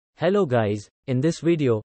Hello guys, in this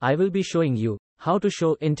video, I will be showing you how to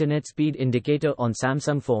show internet speed indicator on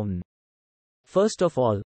Samsung phone. First of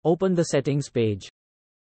all, open the settings page.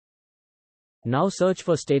 Now search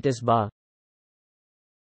for status bar.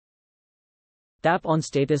 Tap on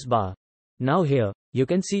status bar. Now here, you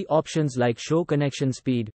can see options like show connection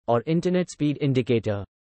speed or internet speed indicator.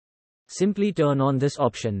 Simply turn on this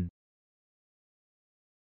option.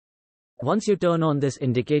 Once you turn on this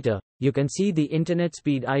indicator, you can see the internet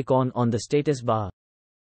speed icon on the status bar.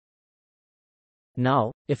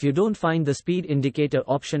 Now, if you don't find the speed indicator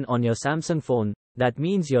option on your Samsung phone, that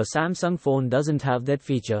means your Samsung phone doesn't have that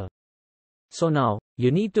feature. So now,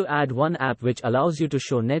 you need to add one app which allows you to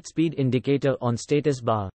show net speed indicator on status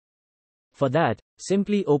bar. For that,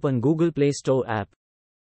 simply open Google Play Store app.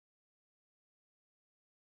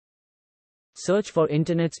 Search for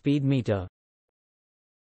internet speed meter.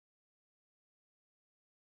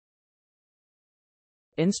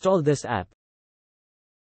 Install this app.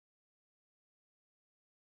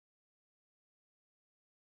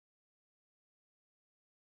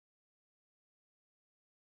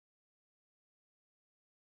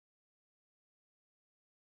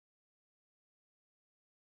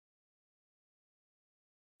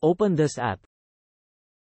 Open this app.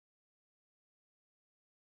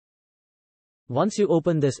 Once you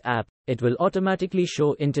open this app, it will automatically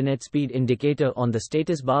show internet speed indicator on the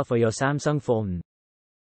status bar for your Samsung phone.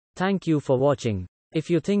 Thank you for watching. If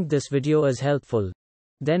you think this video is helpful,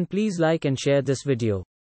 then please like and share this video.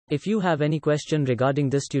 If you have any question regarding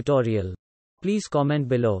this tutorial, please comment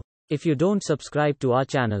below. If you don't subscribe to our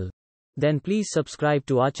channel, then please subscribe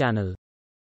to our channel.